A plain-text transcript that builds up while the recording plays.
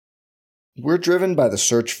We're driven by the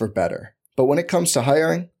search for better. But when it comes to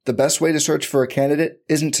hiring, the best way to search for a candidate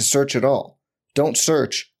isn't to search at all. Don't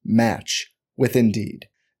search, match with Indeed.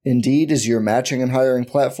 Indeed is your matching and hiring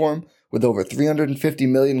platform with over 350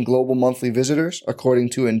 million global monthly visitors,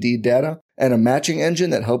 according to Indeed data, and a matching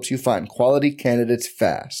engine that helps you find quality candidates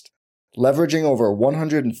fast. Leveraging over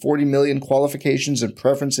 140 million qualifications and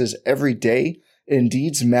preferences every day,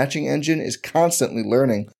 Indeed's matching engine is constantly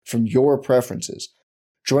learning from your preferences.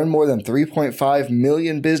 Join more than 3.5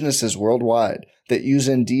 million businesses worldwide that use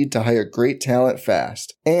Indeed to hire great talent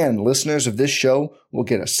fast. And listeners of this show will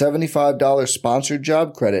get a $75 sponsored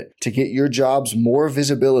job credit to get your jobs more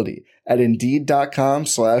visibility at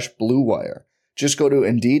Indeed.com/Blue Wire. Just go to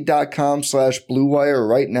Indeed.com/Blue Wire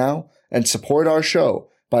right now and support our show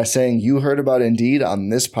by saying you heard about Indeed on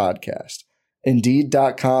this podcast.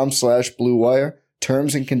 Indeed.com/Blue Wire.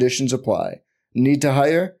 Terms and conditions apply. Need to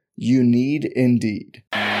hire? You need Indeed.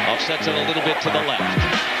 Offsets it a little bit to the left.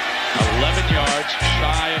 11 yards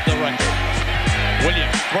shy of the record.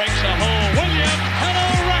 Williams breaks a hole. Williams had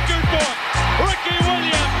a record book. Ricky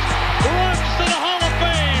Williams runs to the Hall of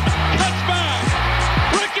Fame. Cuts back.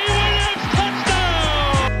 Ricky Williams,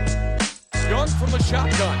 touchdown! Young from the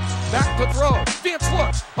shotgun. Back to throw. Vince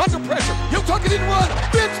looks. Under pressure. He'll tuck it in run.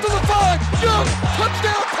 Vince to the 5. Young.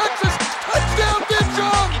 Touchdown, Texas. Touchdown, Vince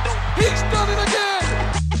Young. He's done it again.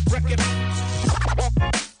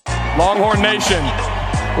 Longhorn Nation,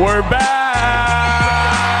 we're back!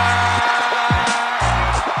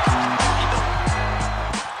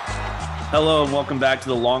 Hello and welcome back to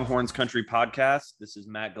the Longhorns Country Podcast. This is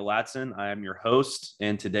Matt Galatson. I am your host,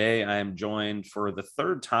 and today I am joined for the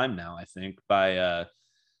third time now, I think, by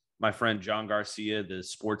my friend John Garcia, the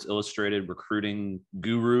Sports Illustrated recruiting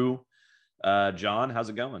guru. John, how's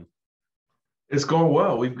it going? It's going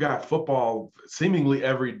well. We've got football seemingly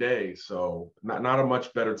every day, so not a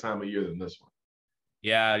much better time of year than this one.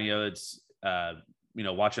 Yeah, it's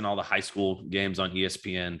watching all the high school games on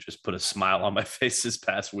ESPN just put a smile on my face this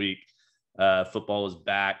past week. Football is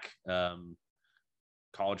back.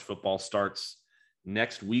 College football starts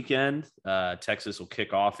next weekend. Texas will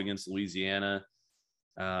kick off against Louisiana,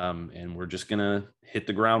 and we're just gonna hit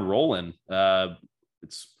the ground rolling.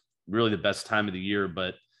 It's really the best time of the year,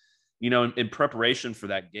 but in preparation for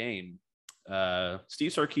that game,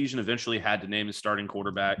 Steve Sarkisian eventually had to name his starting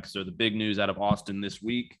quarterback. So the big news out of Austin this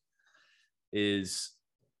week is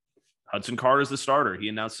Hudson Card is the starter. He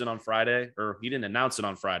announced it on Friday, or he didn't announce it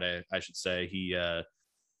on Friday, I should say.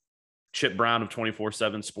 Chip Brown of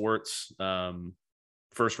 24/7 Sports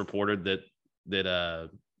first reported that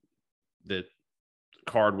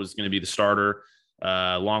Card was going to be the starter.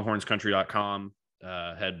 Longhornscountry.com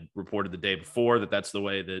had reported the day before that that's the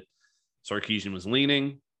way that Sarkisian was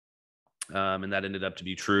leaning, and that ended up to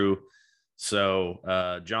be true.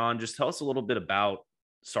 So, John, just tell us a little bit about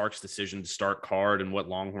Sark's decision to start Card and what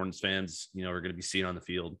Longhorns fans, are going to be seeing on the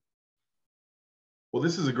field. Well,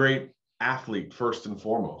 this is a great athlete first and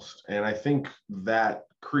foremost, and I think that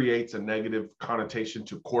creates a negative connotation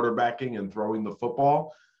to quarterbacking and throwing the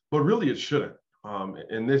football, but really it shouldn't.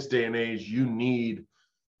 In this day and age, you need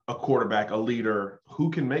a quarterback, a leader who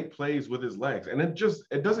can make plays with his legs. And it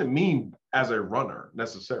doesn't mean as a runner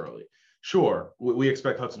necessarily. Sure, we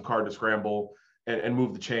expect Hudson Card to scramble and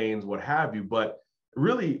move the chains, what have you. But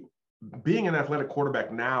really, being an athletic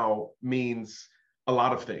quarterback now means a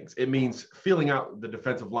lot of things. It means feeling out the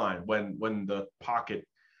defensive line when the pocket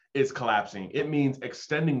is collapsing. It means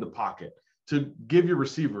extending the pocket to give your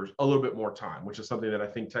receivers a little bit more time, which is something that I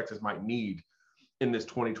think Texas might need in this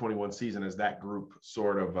 2021 season as that group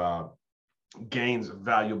sort of gains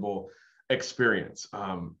valuable experience.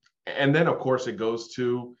 And then, of course, it goes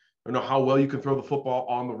to how well you can throw the football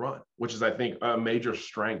on the run, which is, I think, a major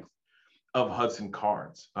strength of Hudson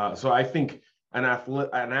Card's. So I think an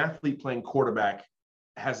athlete playing quarterback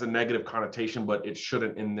has a negative connotation, but it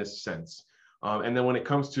shouldn't in this sense. And then when it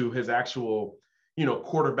comes to his actual,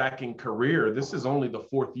 quarterbacking career, this is only the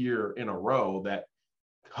fourth year in a row that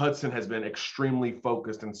Hudson has been extremely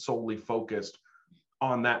focused and solely focused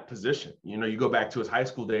on that position. You go back to his high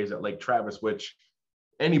school days at Lake Travis, which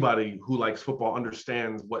anybody who likes football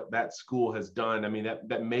understands what that school has done. I mean,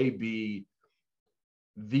 that may be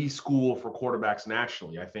the school for quarterbacks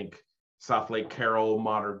nationally. I think South Lake Carroll,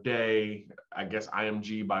 modern day, I guess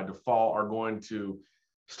IMG by default are going to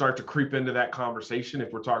start to creep into that conversation.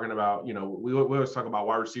 If we're talking about, we always talk about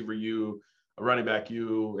wide receiver U, running back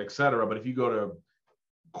U, et cetera. But if you go to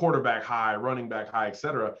quarterback high, running back high, et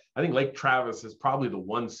cetera, I think Lake Travis is probably the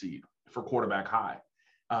one seed for quarterback high.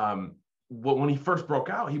 When he first broke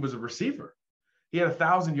out, he was a receiver. He had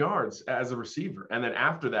 1,000 yards as a receiver. And then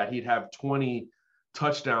after that, he'd have 20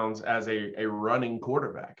 touchdowns as a running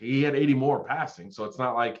quarterback. He had 80 more passing. So it's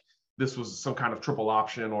not like this was some kind of triple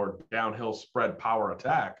option or downhill spread power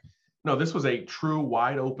attack. No, this was a true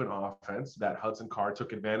wide open offense that Hudson Card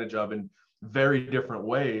took advantage of in very different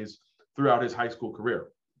ways throughout his high school career.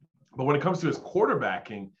 But when it comes to his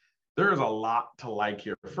quarterbacking, there is a lot to like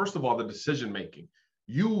here. First of all, the decision making.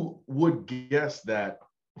 You would guess that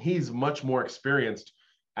he's much more experienced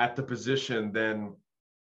at the position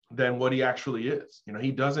than what he actually is. You know,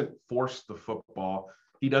 he doesn't force the football.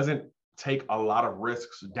 He doesn't take a lot of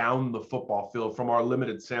risks down the football field from our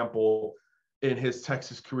limited sample in his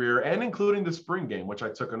Texas career, and including the spring game, which I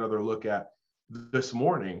took another look at this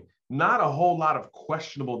morning. Not a whole lot of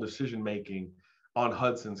questionable decision-making on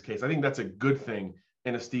Hudson's case. I think that's a good thing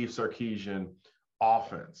in a Steve Sarkisian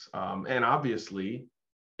offense. And obviously,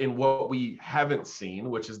 in what we haven't seen,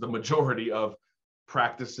 which is the majority of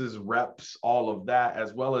practices, reps, all of that,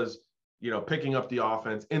 as well as, you know, picking up the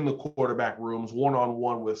offense in the quarterback rooms,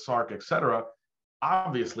 one-on-one with Sark, et cetera.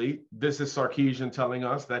 Obviously, this is Sarkisian telling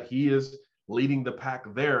us that he is leading the pack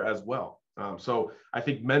there as well. So I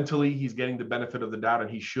think mentally he's getting the benefit of the doubt, and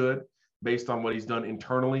he should, based on what he's done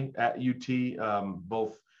internally at UT,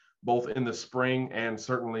 both in the spring and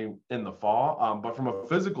certainly in the fall. But from a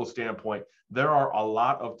physical standpoint, there are a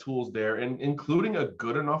lot of tools there, and including a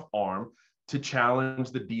good enough arm to challenge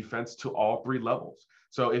the defense to all three levels.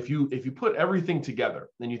 So if you put everything together,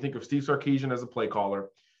 and you think of Steve Sarkisian as a play caller,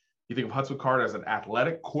 you think of Hudson Card as an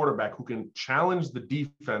athletic quarterback who can challenge the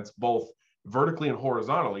defense both vertically and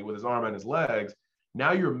horizontally with his arm and his legs,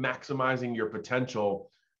 now you're maximizing your potential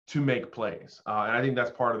to make plays. And I think that's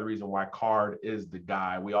part of the reason why Card is the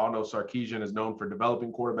guy. We all know Sarkisian is known for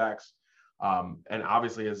developing quarterbacks. And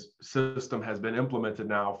obviously his system has been implemented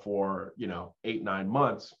now for, 8-9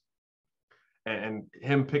 months. And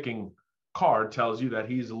him picking Card tells you that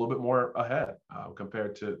he's a little bit more ahead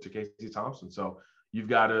compared to Casey Thompson. So you've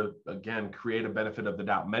got to, again, create a benefit of the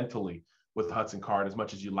doubt mentally with Hudson Card as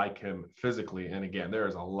much as you like him physically. And again, there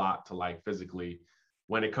is a lot to like physically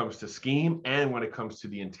when it comes to scheme and when it comes to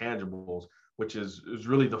the intangibles, which is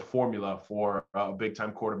really the formula for a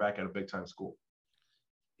big-time quarterback at a big-time school.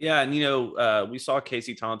 Yeah, and, we saw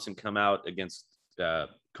Casey Thompson come out against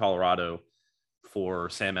Colorado for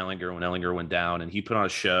Sam Ehlinger when Ehlinger went down, and he put on a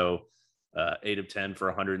show, 8 of 10 for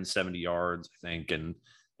 170 yards, I think, and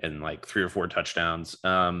like 3 or 4 touchdowns.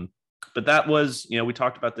 But that was, we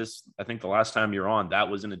talked about this, I think the last time you were on, that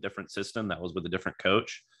was in a different system. That was with a different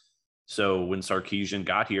coach. So when Sarkisian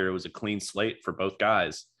got here, it was a clean slate for both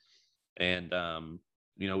guys. And,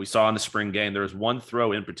 we saw in the spring game, there was one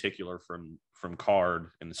throw in particular from Card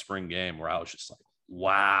in the spring game where I was just like,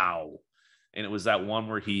 wow. And it was that one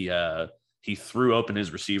where he threw open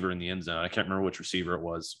his receiver in the end zone. I can't remember which receiver it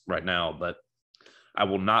was right now, but I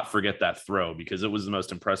will not forget that throw because it was the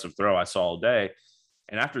most impressive throw I saw all day.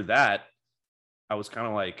 And after that, I was kind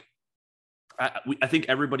of like, I think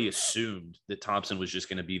everybody assumed that Thompson was just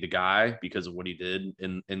going to be the guy because of what he did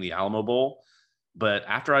in the Alamo Bowl. But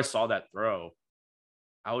after I saw that throw,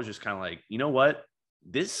 I was just kind of like, you know what?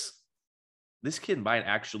 This kid might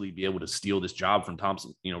actually be able to steal this job from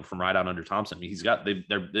Thompson, from right out under Thompson. I mean,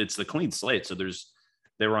 it's the clean slate. So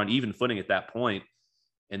they were on even footing at that point.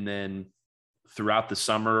 And then throughout the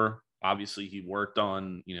summer, obviously he worked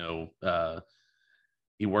on,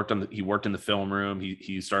 he worked in the film room.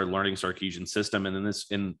 He started learning Sarkisian's system. And then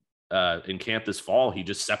in camp this fall, he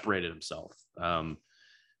just separated himself.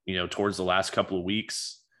 Towards the last couple of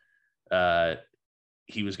weeks,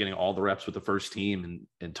 he was getting all the reps with the first team,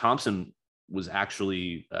 and Thompson was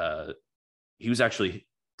actually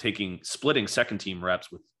splitting second team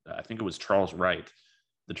reps with, I think it was Charles Wright,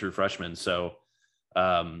 the true freshman. So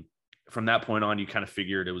from that point on, you kind of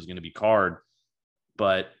figured it was going to be Card,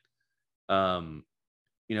 but it's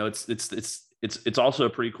also a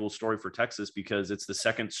pretty cool story for Texas because it's the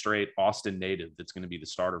second straight Austin native that's going to be the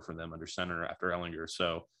starter for them under center after Ehlinger.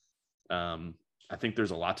 So I think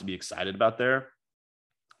there's a lot to be excited about there.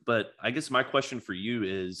 But I guess my question for you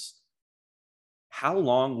is, how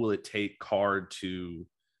long will it take Card to,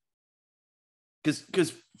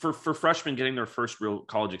 because for freshmen getting their first real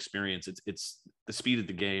college experience, it's the speed of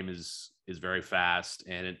the game is very fast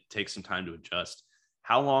and it takes some time to adjust.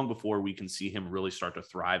 How long before we can see him really start to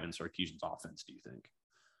thrive in Sarkisian's offense, do you think?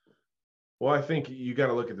 Well, I think you got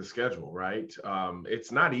to look at the schedule, right?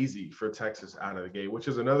 It's not easy for Texas out of the gate, which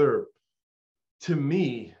is to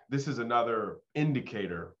me, this is another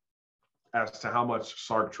indicator as to how much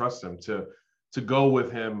Sark trusts him to go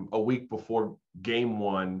with him a week before game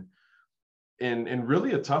one in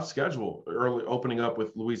really a tough schedule, early opening up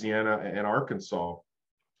with Louisiana and Arkansas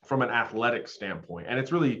from an athletic standpoint. And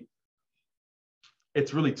it's really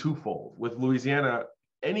it's really twofold. With Louisiana,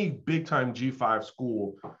 any big-time G5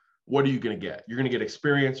 school, what are you going to get? You're going to get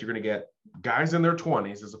experience. You're going to get guys in their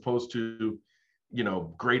 20s as opposed to,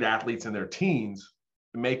 great athletes in their teens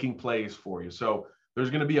making plays for you. So there's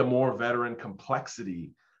going to be a more veteran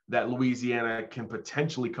complexity that Louisiana can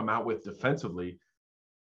potentially come out with defensively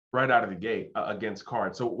right out of the gate against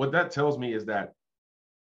Card. So what that tells me is that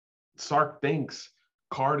Sark thinks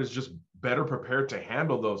Card is just better prepared to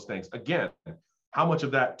handle those things. Again, how much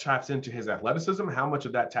of that taps into his athleticism? How much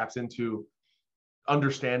of that taps into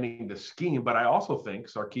understanding the scheme? But I also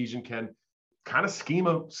think Sarkisian can kind of scheme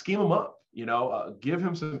him up, give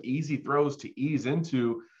him some easy throws to ease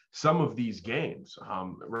into some of these games.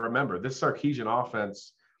 Remember, this Sarkisian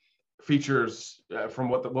offense features, from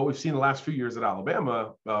what we've seen the last few years at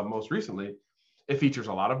Alabama, most recently, it features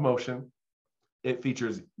a lot of motion. It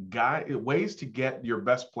features ways to get your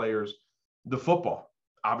best players the football.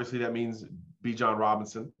 Obviously, that means Bijan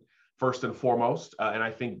Robinson first and foremost, and I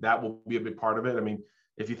think that will be a big part of it. I mean,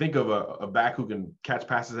 if you think of a back who can catch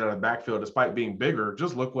passes out of the backfield despite being bigger,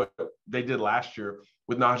 just look what they did last year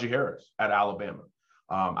with Najee Harris at Alabama.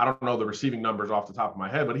 I don't know the receiving numbers off the top of my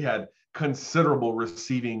head, but he had considerable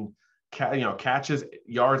receiving catches,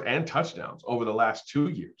 yards, and touchdowns over the last 2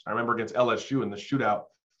 years. I remember against LSU in the shootout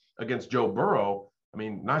against Joe Burrow, I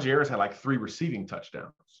mean, Najee Harris had like 3 receiving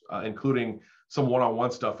touchdowns, including some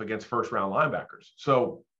one-on-one stuff against first-round linebackers.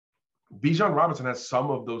 So Bijan Robinson has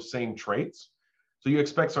some of those same traits. So you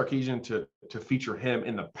expect Sarkisian to feature him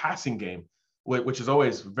in the passing game, which is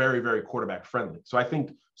always very, very quarterback friendly. So I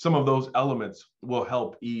think some of those elements will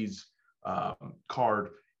help ease Card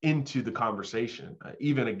into the conversation,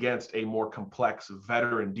 even against a more complex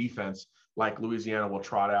veteran defense like Louisiana will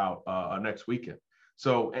trot out next weekend.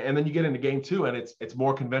 So, and then you get into game 2, and it's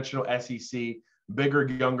more conventional SEC, bigger,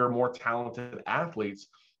 younger, more talented athletes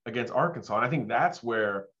against Arkansas. And I think that's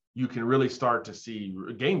where you can really start to see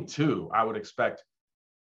game 2. I would expect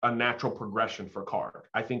a natural progression for Card.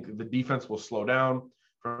 I think the defense will slow down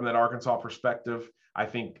from that Arkansas perspective. I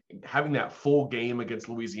think having that full game against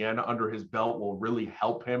Louisiana under his belt will really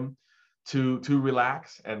help him to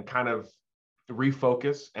relax and kind of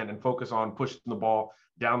refocus and focus on pushing the ball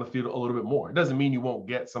down the field a little bit more. It doesn't mean you won't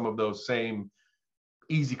get some of those same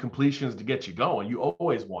easy completions to get you going. You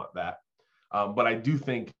always want that. But I do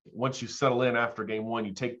think once you settle in after game 1,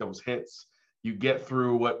 you take those hits, you get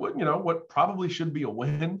through what probably should be a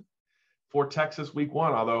win for Texas week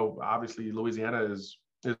 1, although obviously Louisiana is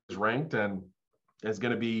ranked and is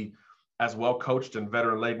going to be as well coached and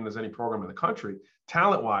veteran laden as any program in the country.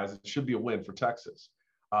 Talent-wise, it should be a win for Texas.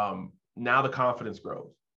 Now the confidence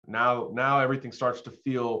grows. Now everything starts to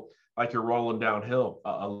feel like you're rolling downhill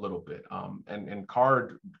a little bit. And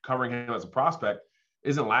Card, covering him as a prospect,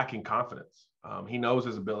 isn't lacking confidence. He knows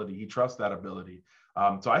his ability. He trusts that ability.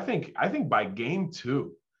 So I think by game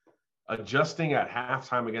 2, adjusting at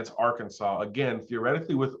halftime against Arkansas, again,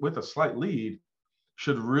 theoretically with a slight lead,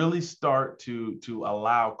 should really start to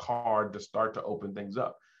allow Card to start to open things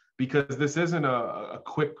up. Because this isn't a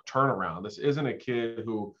quick turnaround. This isn't a kid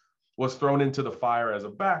who was thrown into the fire as a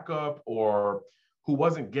backup or who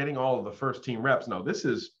wasn't getting all of the first team reps. No, this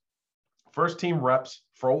is first team reps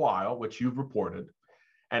for a while, which you've reported.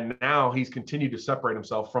 And now he's continued to separate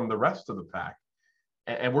himself from the rest of the pack.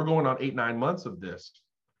 And we're going on 8-9 months of this.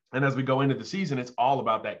 And as we go into the season, it's all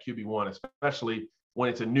about that QB1, especially when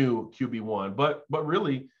it's a new QB1. But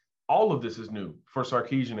really, all of this is new for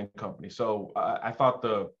Sarkisian and company. So I thought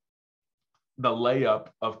the layup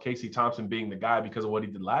of Casey Thompson being the guy because of what he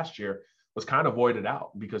did last year was kind of voided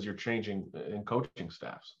out because you're changing in coaching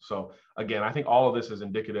staffs. So again, I think all of this is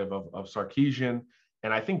indicative of Sarkisian.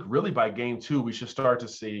 And I think really by game 2, we should start to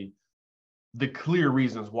see the clear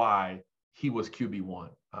reasons why he was QB1.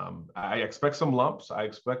 I expect some lumps. I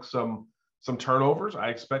expect some turnovers. I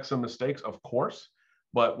expect some mistakes, of course.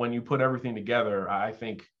 But when you put everything together, I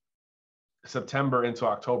think September into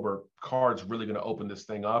October, Card's really going to open this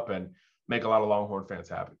thing up and make a lot of Longhorn fans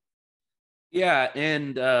happy. Yeah,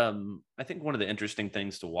 and I think one of the interesting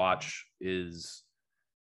things to watch is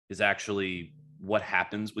actually what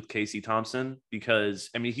happens with Casey Thompson, because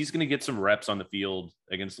I mean he's going to get some reps on the field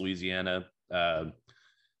against Louisiana.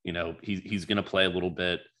 He's going to play a little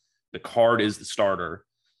bit. The Card is the starter,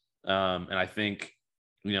 and I think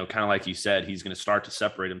kind of like you said, he's going to start to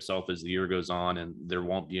separate himself as the year goes on, and there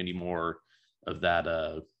won't be any more of that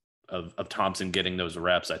of Thompson getting those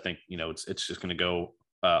reps. I think it's just going to go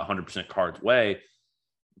 100% Card's way.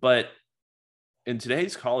 But in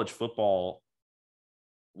today's college football,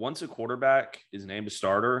 once a quarterback is named a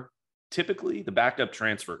starter, typically the backup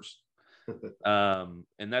transfers. And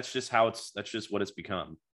that's just what it's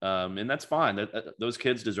become. And that's fine. Those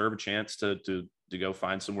kids deserve a chance to go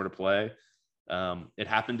find somewhere to play. It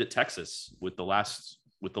happened at Texas with the last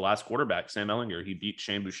quarterback, Sam Ehlinger. He beat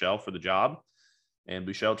Shane Buechele for the job, and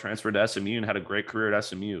Buechele transferred to SMU and had a great career at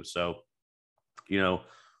SMU. So,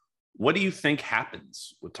 what do you think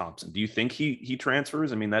happens with Thompson? Do you think he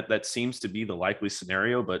transfers? I mean, that seems to be the likely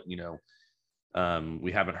scenario, but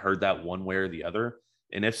we haven't heard that one way or the other.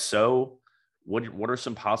 And if so, what are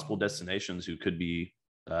some possible destinations who could be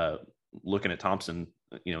looking at Thompson,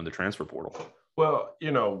 in the transfer portal? Well,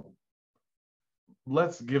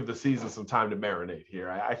 let's give the season some time to marinate here.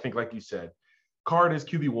 I think, like you said, Card is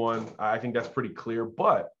QB1. I think that's pretty clear.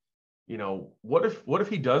 But, what if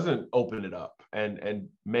he doesn't open it up and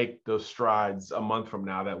make those strides a month from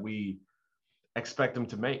now that we expect him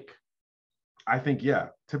to make? I think, yeah,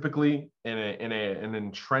 typically in an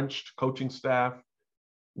entrenched coaching staff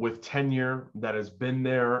with tenure that has been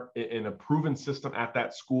there in a proven system at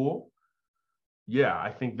that school, yeah, I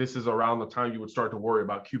think this is around the time you would start to worry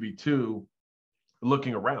about QB2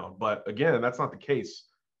 looking around. But again, that's not the case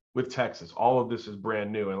with Texas. All of this is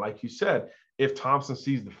brand new. And like you said, if Thompson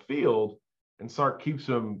sees the field and Sark keeps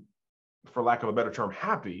him, for lack of a better term,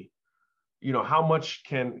 happy, how much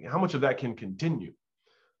of that can continue?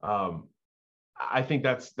 I think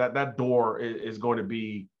that door is going to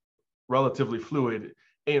be relatively fluid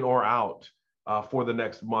in or out for the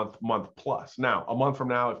next month plus. Now, a month from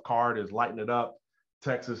now, if Card is lighting it up,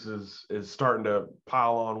 Texas is starting to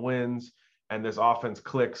pile on wins, and this offense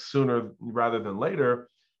clicks sooner rather than later,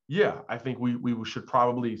 yeah, I think we should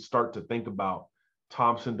probably start to think about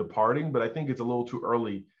Thompson departing, but I think it's a little too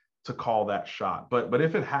early to call that shot. But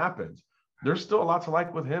if it happens, there's still a lot to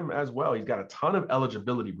like with him as well. He's got a ton of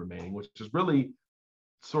eligibility remaining, which is really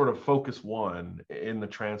sort of focus one in the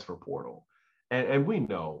transfer portal. And we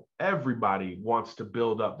know everybody wants to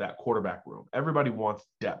build up that quarterback room. Everybody wants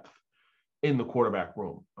depth in the quarterback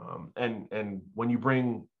room. And when you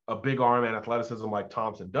bring a big arm and athleticism like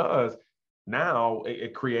Thompson does, now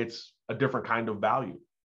it creates a different kind of value.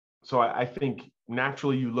 So I think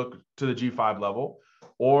naturally you look to the G5 level,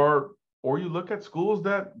 or you look at schools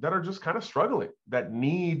that are just kind of struggling, that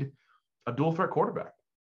need a dual threat quarterback.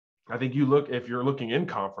 I think if you're looking in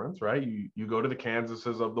conference, right, you go to the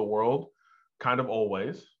Kansases of the world, kind of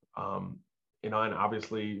always, and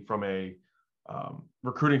obviously from a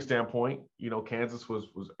recruiting standpoint, Kansas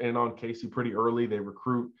was in on Casey pretty early. They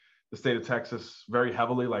recruit the state of Texas very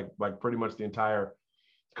heavily, like pretty much the entire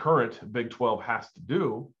current Big 12 has to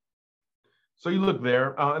do. So you look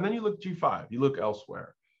there, and then you look G5, you look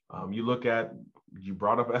elsewhere. You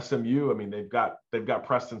brought up SMU. I mean, they've got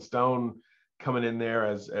Preston Stone coming in there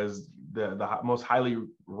as the most highly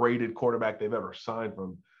rated quarterback they've ever signed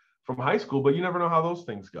from high school, but you never know how those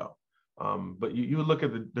things go. But you look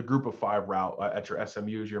at the group of five route at your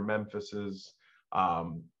SMUs, your Memphises,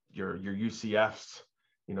 your UCFs,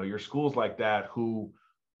 your schools like that who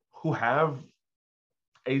have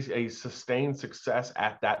a sustained success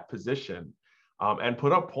at that position, and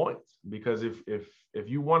put up points. Because if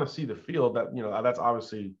you want to see the field, that's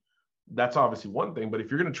obviously one thing. But if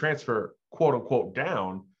you're going to transfer quote unquote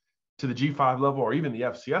down to the G5 level or even the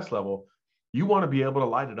FCS level, you want to be able to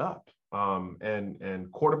light it up. And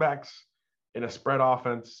quarterbacks in a spread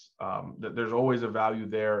offense, there's always a value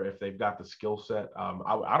there if they've got the skill set.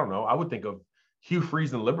 I don't know. I would think of Hugh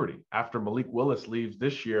Freeze and Liberty after Malik Willis leaves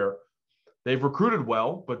this year. They've recruited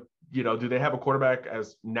well, but do they have a quarterback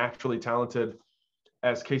as naturally talented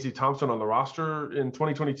as Casey Thompson on the roster in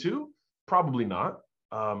 2022? Probably not.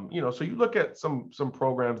 So you look at some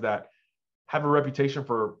programs that have a reputation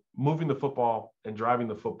for moving the football and driving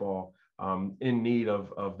the football, in need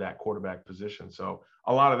of that quarterback position. So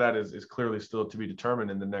a lot of that is clearly still to be determined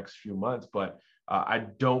in the next few months. But I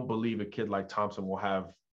don't believe a kid like Thompson will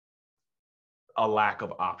have a lack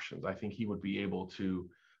of options. I think he would be able to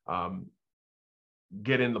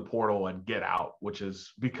get in the portal and get out, which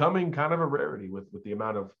is becoming kind of a rarity with the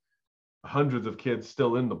amount of hundreds of kids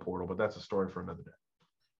still in the portal. But that's a story for another day.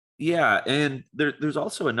 Yeah, and there's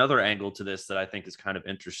also another angle to this that I think is kind of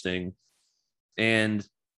interesting. And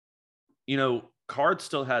Card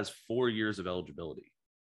still has 4 years of eligibility.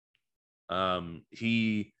 They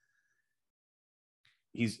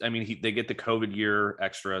get the COVID year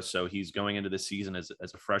extra, so he's going into the season as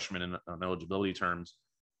a freshman on eligibility terms.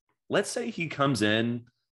 Let's say he comes in,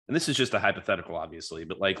 and this is just a hypothetical, obviously,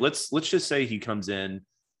 but let's just say he comes in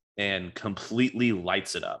and completely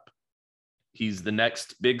lights it up. He's the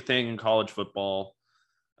next big thing in college football,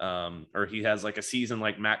 or he has like a season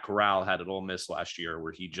like Matt Corral had at Ole Miss last year,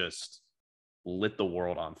 where he just lit the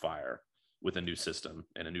world on fire with a new system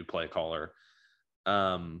and a new play caller.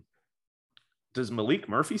 does Malik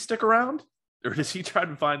Murphy stick around, or does he try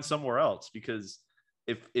to find somewhere else? Because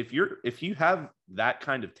if you have that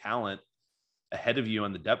kind of talent ahead of you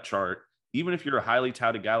on the depth chart, even if you're a highly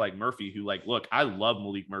touted guy like Murphy, who look, I love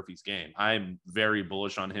Malik Murphy's game. I'm very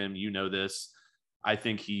bullish on him. You know this. I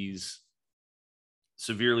think he's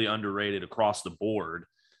severely underrated across the board.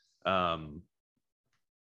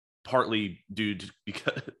 Partly due to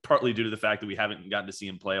the fact that we haven't gotten to see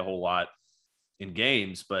him play a whole lot in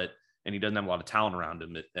games, and he doesn't have a lot of talent around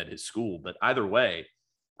him at his school. But either way,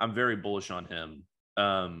 I'm very bullish on him.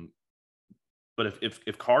 But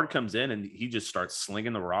if Card comes in and he just starts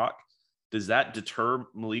slinging the rock, does that deter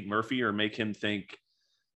Malik Murphy or make him think,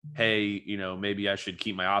 hey, maybe I should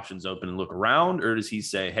keep my options open and look around? Or does he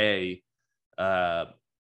say, hey, I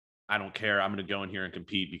don't care, I'm going to go in here and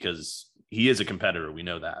compete, because he is a competitor. We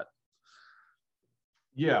know that.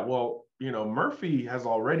 Yeah, well, Murphy has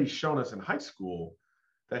already shown us in high school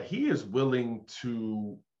that he is willing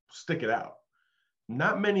to stick it out.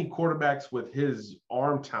 Not many quarterbacks with his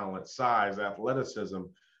arm talent, size, athleticism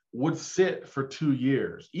would sit for 2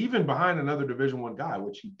 years, even behind another Division I guy,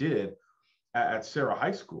 which he did at Sarah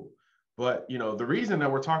High School. But, the reason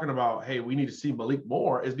that we're talking about, hey, we need to see Malik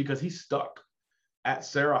more, is because he's stuck at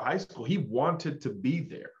Sarah High School. He wanted to be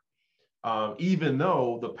there, even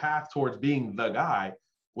though the path towards being the guy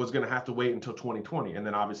was going to have to wait until 2020. And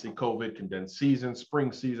then obviously COVID, condensed season,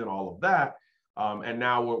 spring season, all of that. And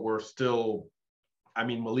now we're still,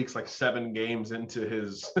 Malik's 7 games into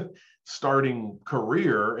his starting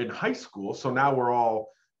career in high school. So now we're all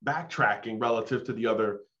backtracking relative to the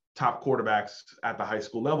other top quarterbacks at the high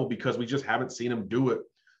school level, because we just haven't seen him do it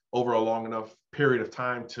over a long enough period of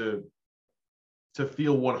time to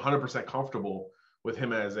feel 100% comfortable with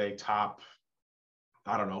him as a top,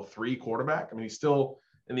 3 quarterback. He's still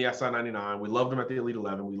in the SI 99. We loved him at the Elite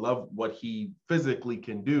 11. We love what he physically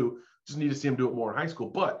can do. Just need to see him do it more in high school.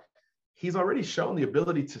 But he's already shown the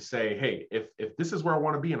ability to say, hey, if this is where I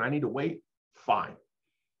want to be and I need to wait, fine.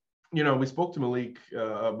 We spoke to Malik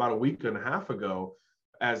about a week and a half ago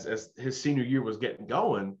as his senior year was getting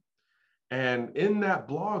going. And in that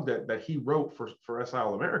blog that he wrote for SI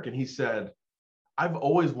All-American, he said, I've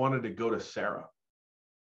always wanted to go to Sarah.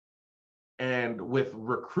 And with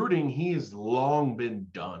recruiting, he's long been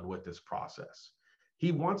done with this process.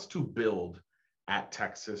 He wants to build at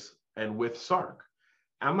Texas and with Sark.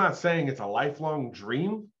 I'm not saying it's a lifelong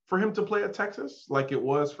dream for him to play at Texas like it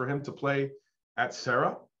was for him to play at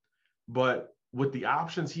Sarah, but with the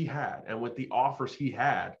options he had and with the offers he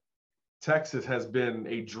had, Texas has been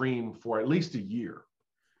a dream for at least a year,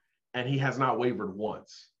 and he has not wavered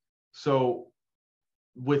once. So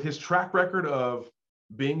with his track record of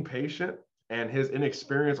being patient and his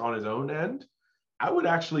inexperience on his own end, I would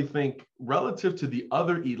actually think, relative to the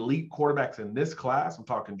other elite quarterbacks in this class, I'm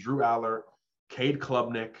talking Drew Aller, Cade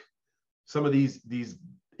Klubnik, some of these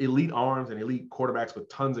elite arms and elite quarterbacks with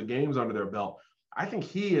tons of games under their belt, I think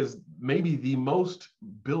he is maybe the most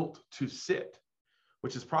built to sit,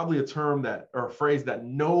 which is probably a term or a phrase that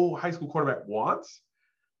no high school quarterback wants,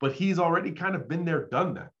 but he's already kind of been there,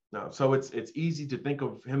 done that now. So it's easy to think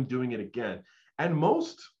of him doing it again. And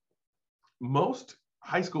most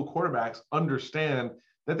high school quarterbacks understand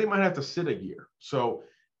that they might have to sit a year. So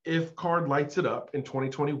if Card lights it up in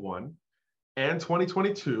 2021 and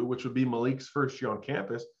 2022, which would be Malik's first year on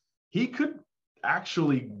campus, he could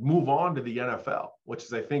actually move on to the NFL, which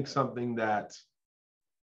is, I think, something that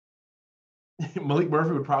Malik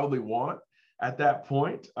Murphy would probably want at that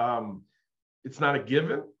point. It's not a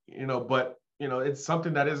given, but, it's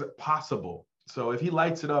something that is possible. So if he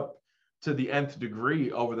lights it up to the nth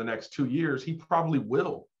degree over the next 2 years, he probably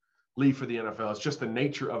will leave for the NFL. It's just the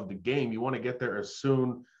nature of the game. You want to get there as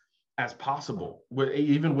soon as possible,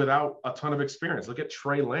 even without a ton of experience. Look at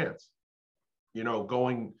Trey Lance,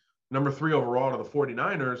 going number 3 overall to the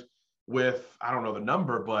 49ers with, I don't know the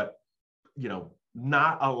number, but,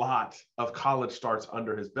 not a lot of college starts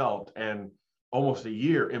under his belt and almost a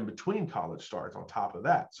year in between college starts on top of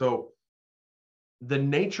that. So the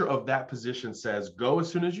nature of that position says go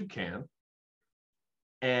as soon as you can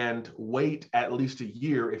and wait at least a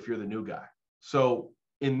year if you're the new guy. So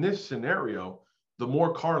in this scenario, the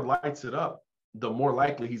more Card lights it up, the more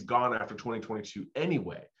likely he's gone after 2022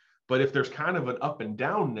 anyway. But if there's kind of an up and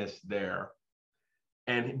downness there,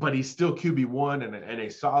 but he's still QB1 and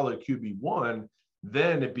a solid QB1,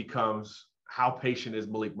 then it becomes, how patient is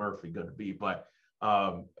Malik Murphy going to be? But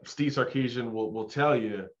Steve Sarkisian will tell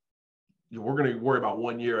you, we're going to worry about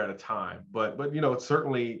 1 year at a time. But it's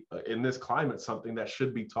certainly in this climate something that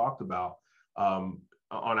should be talked about on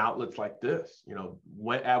outlets like this.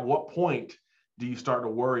 At what point do you start to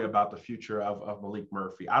worry about the future of Malik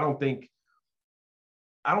Murphy? I don't think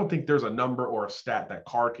I don't think there's a number or a stat that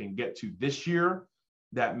Card can get to this year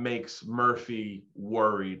that makes Murphy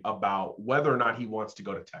worried about whether or not he wants to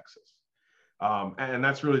go to Texas. And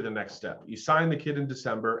that's really the next step. You sign the kid in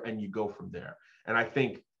December and you go from there. And I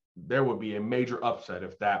think there would be a major upset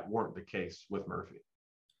if that weren't the case with Murphy.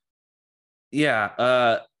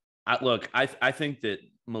 Yeah. I think that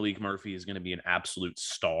Malik Murphy is going to be an absolute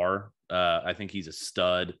star. I think he's a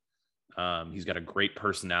stud. He's got a great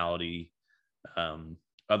personality.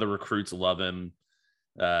 Other recruits love him.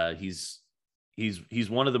 He's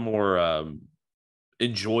one of the more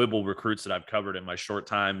enjoyable recruits that I've covered in my short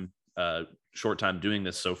time doing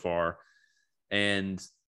this so far. And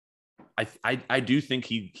I do think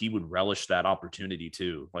he would relish that opportunity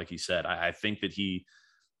too. Like he said, I think that he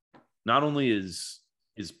not only is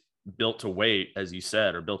built to wait, as you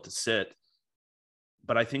said, or built to sit,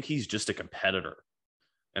 but I think he's just a competitor.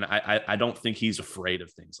 And I don't think he's afraid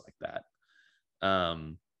of things like that.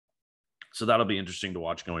 So that'll be interesting to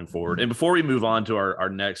watch going forward. And before we move on to our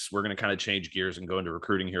next, we're going to kind of change gears and go into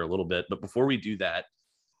recruiting here a little bit. But before we do that,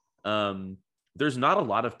 there's not a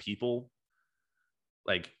lot of people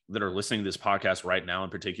like that are listening to this podcast right now in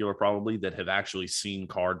particular, probably, that have actually seen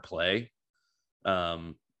Card play. I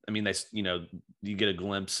mean, you get a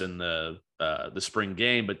glimpse in the spring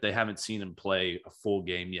game, but they haven't seen him play a full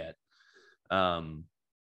game yet. High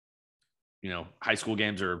school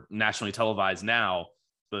games are nationally televised now,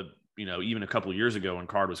 but even a couple of years ago when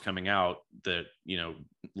Card was coming out, that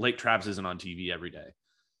Lake Travis isn't on TV every day.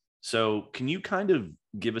 So can you kind of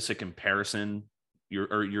give us a comparison,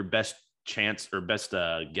 your best chance or best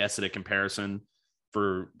guess at a comparison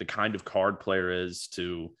for the kind of Card player is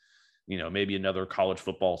to maybe another college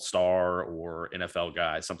football star or NFL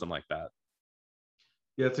guy, something like that?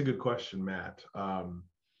 Yeah, it's a good question, Matt. I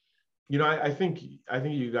think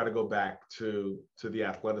you got to go back to the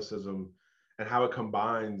athleticism and how it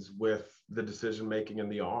combines with the decision making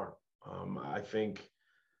and the arm. I think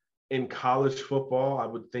in college football, I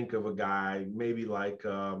would think of a guy maybe like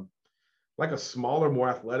a smaller, more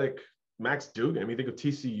athletic Max Duggan. I mean, think of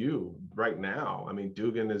TCU right now. I mean,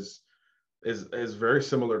 Duggan is very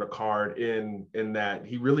similar to Card in that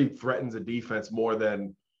he really threatens a defense more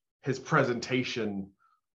than his presentation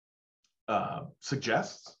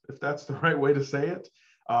suggests, if that's the right way to say it.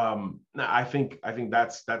 I think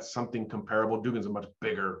that's something comparable. Dugan's a much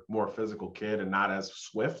bigger, more physical kid and not as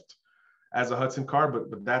swift as a Hudson Card,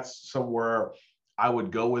 but that's somewhere I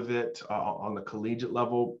would go with it on the collegiate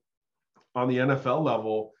level. On the NFL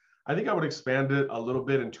level, I think I would expand it a little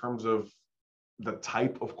bit in terms of the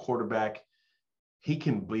type of quarterback he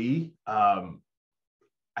can be. I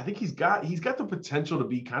think he's got the potential to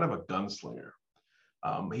be kind of a gunslinger.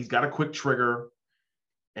 He's got a quick trigger.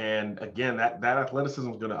 And again, that athleticism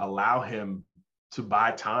is going to allow him to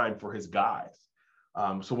buy time for his guys.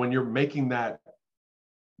 So when you're making that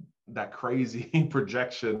crazy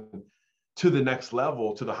projection to the next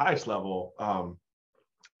level, to the highest level,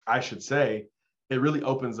 I should say, it really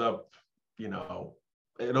opens up,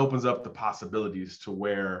 the possibilities to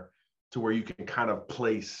where you can kind of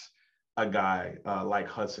place a guy like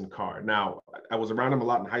Hudson Card. Now, I was around him a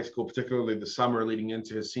lot in high school, particularly the summer leading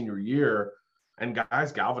into his senior year, and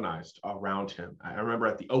guys galvanized around him. I remember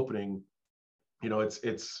at the opening,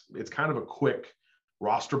 it's kind of a quick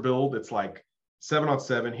roster build. It's like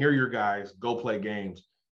 7-on-7, here are your guys, go play games.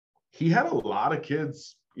 He had a lot of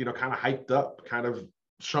kids, kind of hyped up, kind of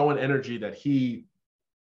showing energy that he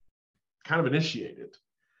kind of initiated.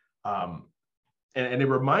 And it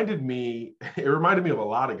reminded me of a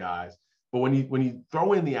lot of guys. But when you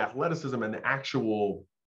throw in the athleticism and the actual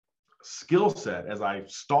skill set, as I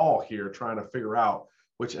stall here trying to figure out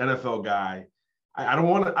which NFL guy, I don't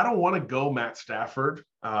want to go Matt Stafford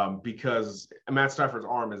because Matt Stafford's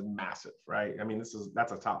arm is massive, right? I mean,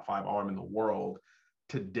 that's a top 5 arm in the world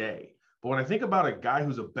today. But when I think about a guy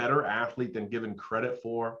who's a better athlete than given credit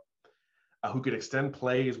for, who could extend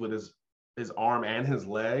plays with his arm and his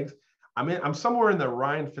legs, I mean, I'm somewhere in the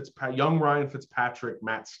young Ryan Fitzpatrick,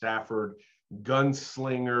 Matt Stafford,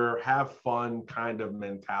 gunslinger, have fun kind of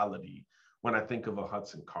mentality when I think of a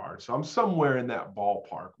Hudson Card. So I'm somewhere in that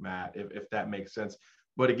ballpark, Matt, if that makes sense.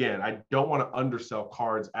 But again, I don't want to undersell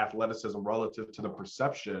Card's athleticism relative to the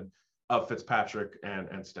perception of Fitzpatrick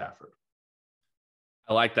and Stafford.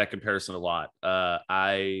 I like that comparison a lot.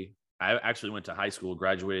 I actually went to high school,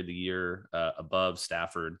 graduated the year above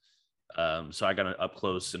Stafford. So I got an up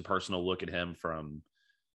close and personal look at him from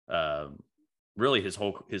really his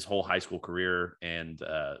whole high school career. And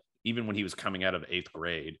even when he was coming out of 8th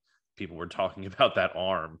grade, people were talking about that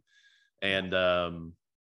arm. And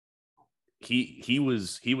he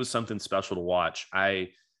was something special to watch.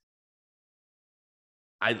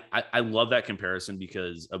 I love that comparison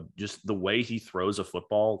because of just the way he throws a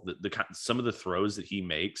football. Some of the throws that he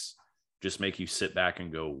makes just make you sit back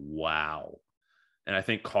and go, wow. And I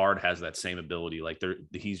think Card has that same ability. Like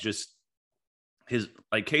he's just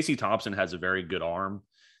like Casey Thompson has a very good arm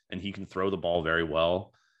and he can throw the ball very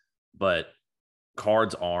well, but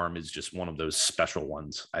Card's arm is just one of those special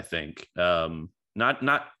ones, I think.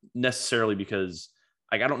 Not necessarily because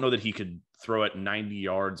I don't know that he could throw it 90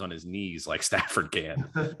 yards on his knees like Stafford can,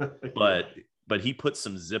 but he puts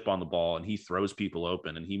some zip on the ball and he throws people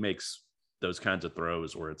open and he makes those kinds of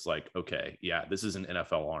throws where it's like, okay, yeah, this is an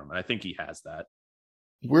NFL arm. And I think he has that.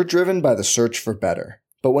 We're driven by the search for better.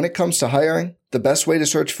 But when it comes to hiring, the best way to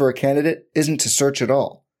search for a candidate isn't to search at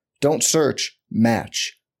all. Don't search,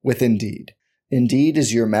 match with Indeed. Indeed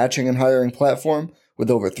is your matching and hiring platform with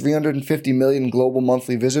over 350 million global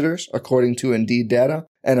monthly visitors, according to Indeed data,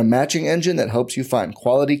 and a matching engine that helps you find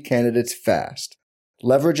quality candidates fast.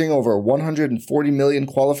 Leveraging over 140 million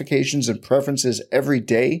qualifications and preferences every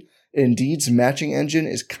day, Indeed's matching engine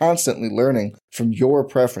is constantly learning from your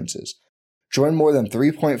preferences. Join more than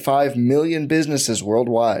 3.5 million businesses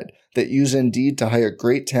worldwide that use Indeed to hire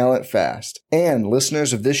great talent fast. And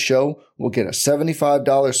listeners of this show will get a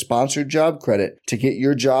 $75 sponsored job credit to get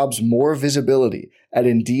your jobs more visibility at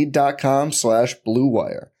Indeed.com/Blue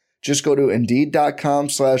Wire. Just go to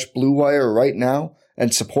Indeed.com/Blue Wire right now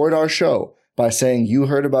and support our show by saying you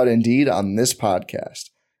heard about Indeed on this podcast.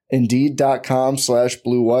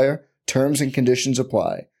 Indeed.com/Blue Wire. Terms and conditions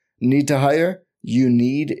apply. Need to hire? You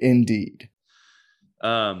need Indeed.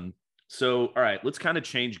 So, all right, let's kind of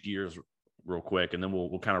change gears real quick, and then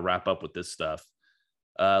we'll kind of wrap up with this stuff.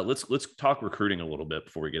 Let's talk recruiting a little bit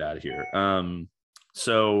before we get out of here.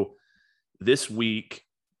 So this week,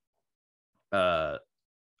 Amari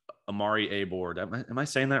Abor, am I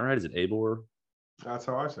saying that right? Is it Abor? That's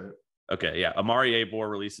how I say it. Okay, yeah. Amari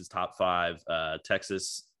Abor releases top 5.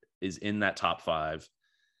 Texas is in that top 5.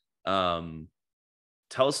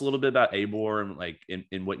 Tell us a little bit about Abor and like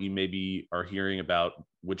in what you maybe are hearing about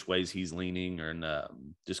which ways he's leaning, and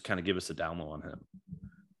just kind of give us a down low on him.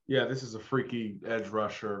 Yeah, this is a freaky edge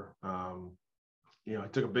rusher. He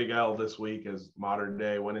took a big L this week as Modern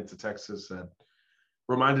Day went into Texas and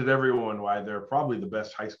reminded everyone why they're probably the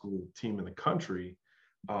best high school team in the country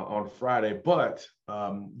on Friday. But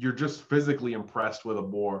you're just physically impressed with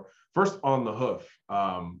Abor. First on the hoof,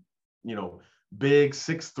 big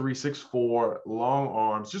 6'3", 6'4", long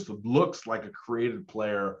arms, just looks like a creative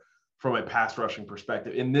player from a pass rushing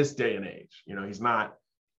perspective in this day and age. He's not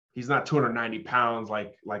 290 pounds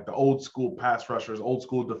like the old school pass rushers, old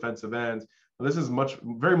school defensive ends. But this is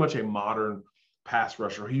very much a modern pass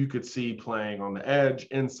rusher who you could see playing on the edge,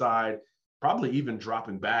 inside, probably even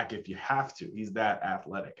dropping back if you have to. He's that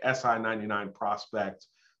athletic. SI 99 prospect,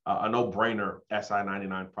 a no-brainer SI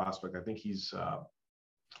 99 prospect. I think he's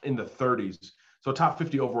in the 30s. So top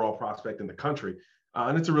 50 overall prospect in the country.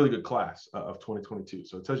 And it's a really good class of 2022.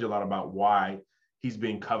 So it tells you a lot about why he's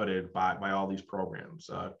being coveted by all these programs.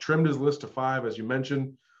 Trimmed his list to 5, as you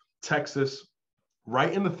mentioned. Texas,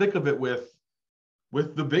 right in the thick of it with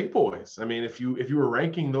the big boys. I mean, if you were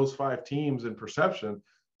ranking those 5 teams in perception,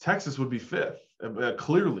 Texas would be 5th,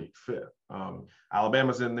 clearly 5th.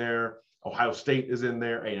 Alabama's in there. Ohio State is in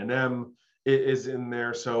there. A&M is in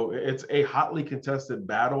there. So it's a hotly contested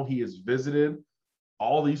battle. He has visited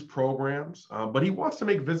all these programs, but he wants to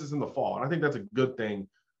make visits in the fall. And I think that's a good thing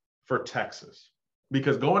for Texas,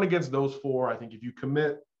 because going against those 4, I think if you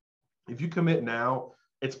commit now,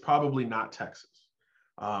 it's probably not Texas.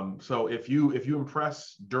 So if you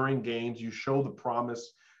impress during games, you show the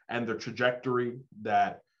promise and the trajectory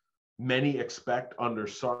that many expect under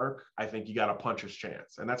Sark, I think you got a puncher's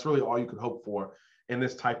chance. And that's really all you could hope for in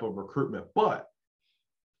this type of recruitment. But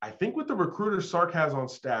I think with the recruiters Sark has on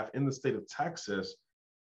staff in the state of Texas,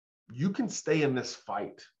 you can stay in this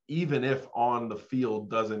fight, even if on the field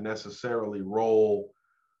doesn't necessarily roll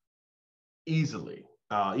easily.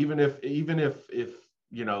 Even if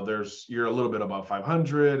you're a little bit above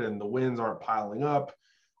 500 and the wins aren't piling up,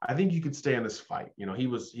 I think you could stay in this fight. He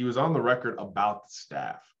was on the record about the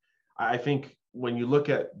staff. I think when you look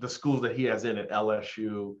at the schools that he has in at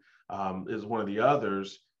LSU, is one of the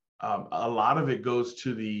others, a lot of it goes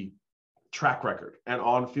to the track record and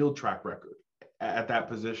on-field track record at that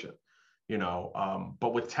position.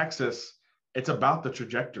 But with Texas, it's about the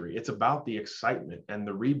trajectory. It's about the excitement and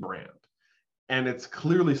the rebrand. And it's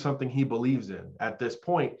clearly something he believes in at this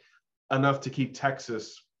point, enough to keep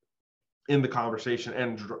Texas in the conversation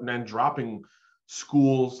and dropping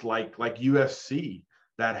schools like USC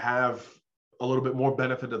that have a little bit more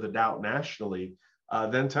benefit of the doubt nationally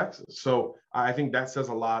than Texas. So I think that says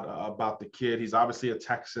a lot about the kid. He's obviously a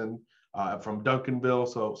Texan from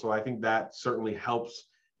Duncanville. So I think that certainly helps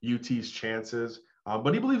UT's chances.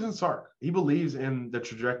 But he believes in Sark. He believes in the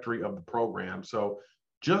trajectory of the program. So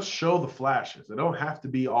just show the flashes. They don't have to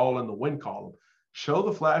be all in the win column. Show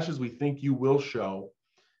the flashes we think you will show.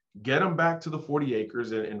 Get them back to the 40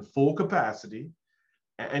 acres in full capacity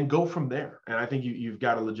and go from there. And I think you've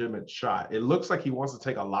got a legitimate shot. It looks like he wants to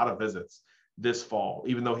take a lot of visits this fall,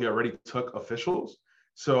 even though he already took officials.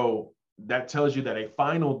 So that tells you that a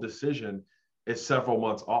final decision is several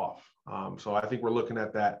months off. So I think we're looking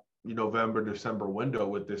at that November, December window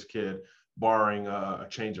with this kid, barring a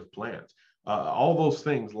change of plans. All those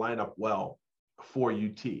things line up well for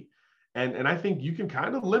UT. And I think you can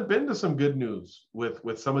kind of limp into some good news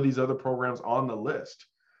with some of these other programs on the list.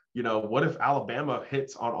 What if Alabama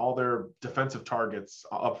hits on all their defensive targets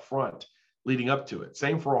up front leading up to it?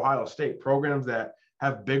 Same for Ohio State. Programs that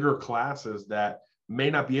have bigger classes that may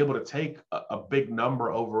not be able to take a big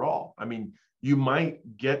number overall. I mean, you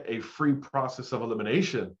might get a free process of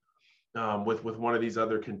elimination with one of these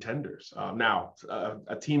other contenders. Now,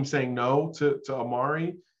 a team saying no to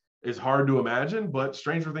Amari is hard to imagine, but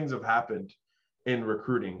stranger things have happened in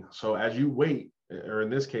recruiting. So as you wait, or in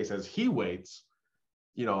this case, as he waits,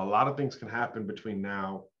 a lot of things can happen between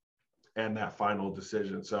now and that final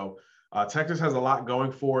decision. So Texas has a lot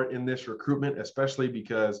going for it in this recruitment, especially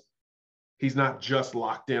because he's not just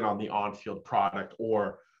locked in on the on-field product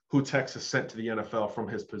or who Texas sent to the NFL from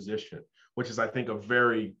his position, which is, I think, a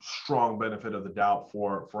very strong benefit of the doubt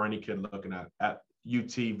for any kid looking at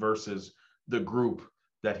UT versus the group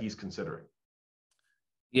that he's considering.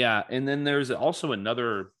 Yeah, and then there's also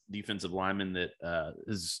another defensive lineman that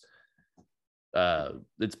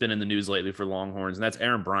it's been in the news lately for Longhorns, and that's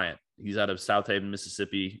Aaron Bryant. He's out of South Haven,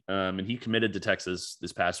 Mississippi, and he committed to Texas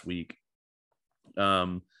this past week.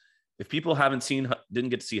 If people didn't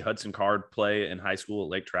get to see Hudson Card play in high school at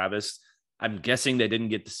Lake Travis, I'm guessing they didn't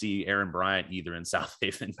get to see Aaron Bryant either in South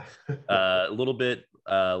Haven. A little bit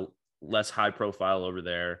less high profile over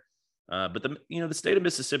there. But the state of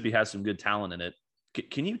Mississippi has some good talent in it.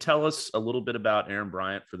 Can you tell us a little bit about Aaron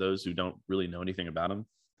Bryant for those who don't really know anything about him?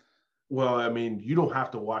 Well, I mean, you don't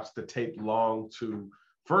have to watch the tape long to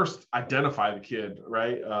first identify the kid,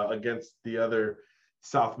 right, against the other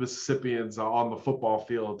South Mississippians on the football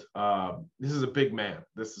field. This is a big man.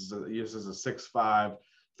 This is a 6'5",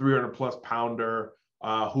 300-plus pounder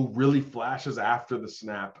who really flashes after the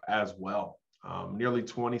snap as well. Nearly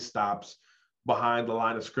 20 stops behind the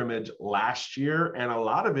line of scrimmage last year, and a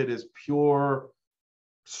lot of it is pure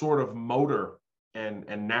sort of motor and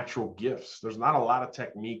natural gifts. There's not a lot of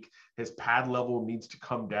technique. His pad level needs to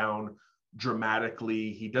come down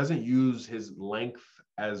dramatically. He doesn't use his length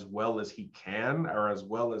as well as he can or as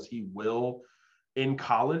well as he will in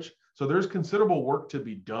college. So there's considerable work to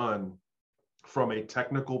be done from a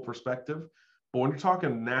technical perspective. But when you're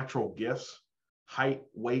talking natural gifts, height,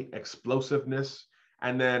 weight, explosiveness,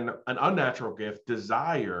 and then an unnatural gift,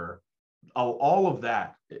 desire, all of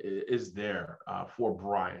that is there for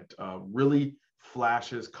Bryant. Really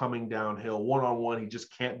flashes coming downhill, one-on-one. He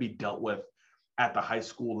just can't be dealt with at the high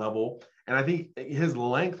school level. And I think his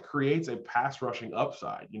length creates a pass rushing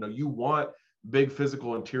upside. You want big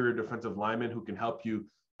physical interior defensive linemen who can help you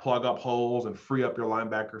plug up holes and free up your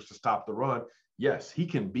linebackers to stop the run. Yes, he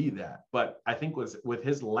can be that. But I think with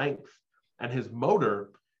his length and his motor,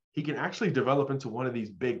 he can actually develop into one of these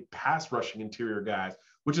big pass rushing interior guys,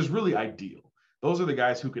 which is really ideal. Those are the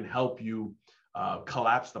guys who can help you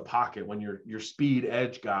collapse the pocket when your speed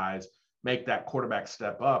edge guys make that quarterback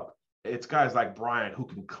step up. It's guys like Bryant who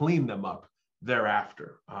can clean them up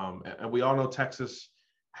thereafter. And we all know Texas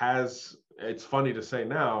has, it's funny to say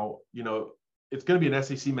now, it's going to be an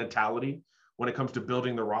SEC mentality when it comes to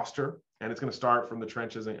building the roster, and it's going to start from the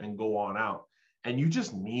trenches and go on out. And you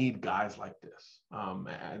just need guys like this.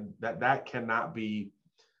 And that cannot be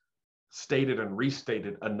stated and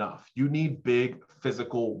restated enough. You need big,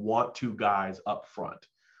 physical, want-to guys up front.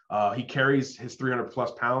 He carries his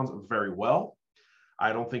 300-plus pounds very well.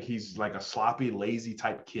 I don't think he's like a sloppy, lazy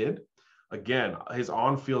type kid. Again, his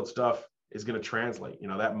on-field stuff is going to translate.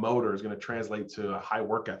 That motor is going to translate to a high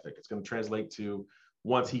work ethic. It's going to translate to,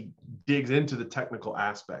 once he digs into the technical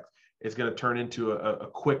aspect, it's going to turn into a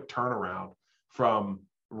quick turnaround from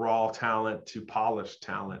raw talent to polished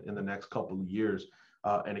talent in the next couple of years.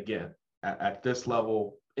 And again, at this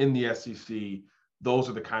level in the SEC, those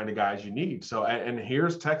are the kind of guys you need. So, and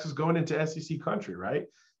here's Texas going into SEC country, right?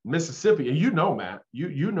 Mississippi, and Matt,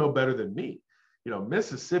 you know better than me.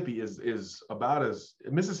 Mississippi is about as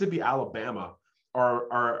Mississippi, Alabama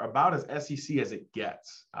are about as SEC as it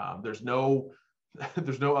gets. There's no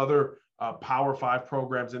There's no other Power 5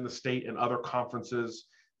 programs in the state and other conferences.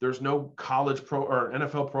 There's no college pro or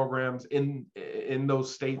NFL programs in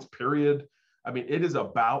those states, period. I mean, it is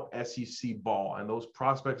about SEC ball, and those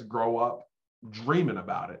prospects grow up dreaming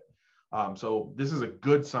about it. So this is a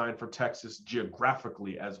good sign for Texas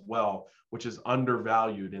geographically as well, which is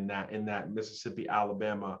undervalued in that Mississippi,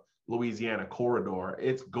 Alabama, Louisiana corridor.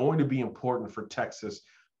 It's going to be important for Texas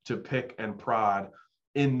to pick and prod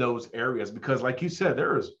in those areas because, like you said,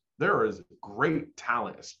 there is great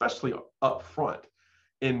talent, especially up front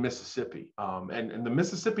in Mississippi. And the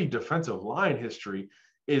Mississippi defensive line history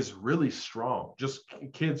is really strong, just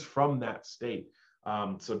kids from that state.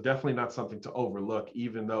 So definitely not something to overlook,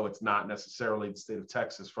 even though it's not necessarily the state of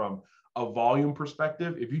Texas from a volume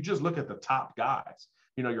perspective. If you just look at the top guys,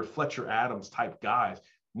 your Fletcher Adams type guys,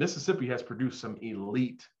 Mississippi has produced some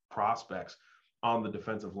elite prospects on the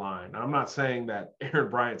defensive line. Now, I'm not saying that Aaron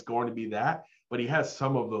Bryant's going to be that, but he has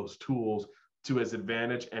some of those tools to his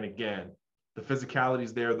advantage. And again, the physicality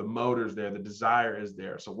is there, the motor's there, the desire is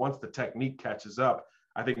there. So once the technique catches up,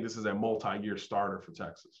 I think this is a multi-year starter for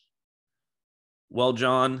Texas. Well,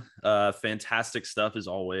 John, fantastic stuff as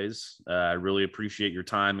always. I really appreciate your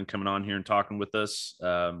time and coming on here and talking with us.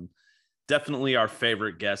 Definitely our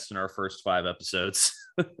favorite guest in our first 5 episodes.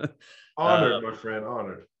 Honored, my friend,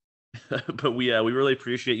 honored. But we really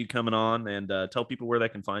appreciate you coming on, and tell people where they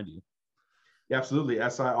can find you. Yeah, absolutely.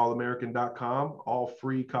 siallamerican.com, all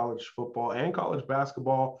free college football and college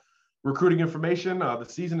basketball recruiting information. The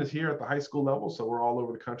season is here at the high school level, so we're all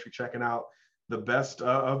over the country checking out the best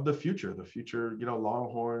of the future,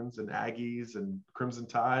 Longhorns and Aggies and Crimson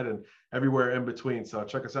Tide and everywhere in between. So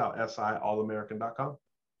check us out, siallamerican.com.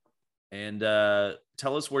 And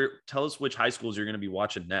tell us which high schools you're going to be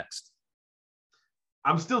watching next.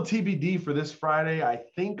 I'm still TBD for this Friday. I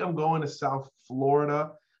think I'm going to South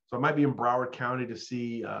Florida. So I might be in Broward County to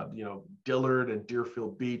see, Dillard and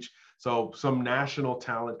Deerfield Beach. So some national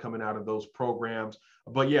talent coming out of those programs.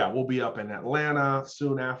 But yeah, we'll be up in Atlanta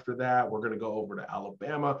soon after that. We're going to go over to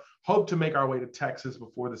Alabama. Hope to make our way to Texas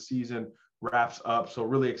before the season wraps up. So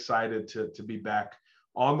really excited to be back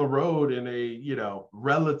on the road in a,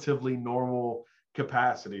 relatively normal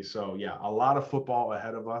capacity. So yeah, a lot of football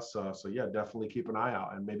ahead of us. So yeah, definitely keep an eye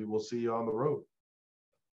out and maybe we'll see you on the road.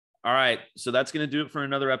 All right. So that's going to do it for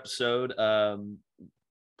another episode.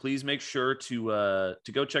 Please make sure to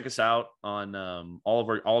go check us out on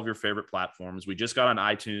all of your favorite platforms. We just got on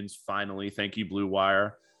iTunes finally. Thank you, Blue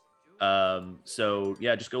Wire. So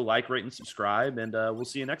yeah, just go like, rate, and subscribe, and we'll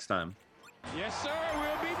see you next time. Yes, sir.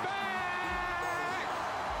 We'll be back.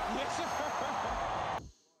 Yes, sir.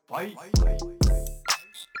 Fight.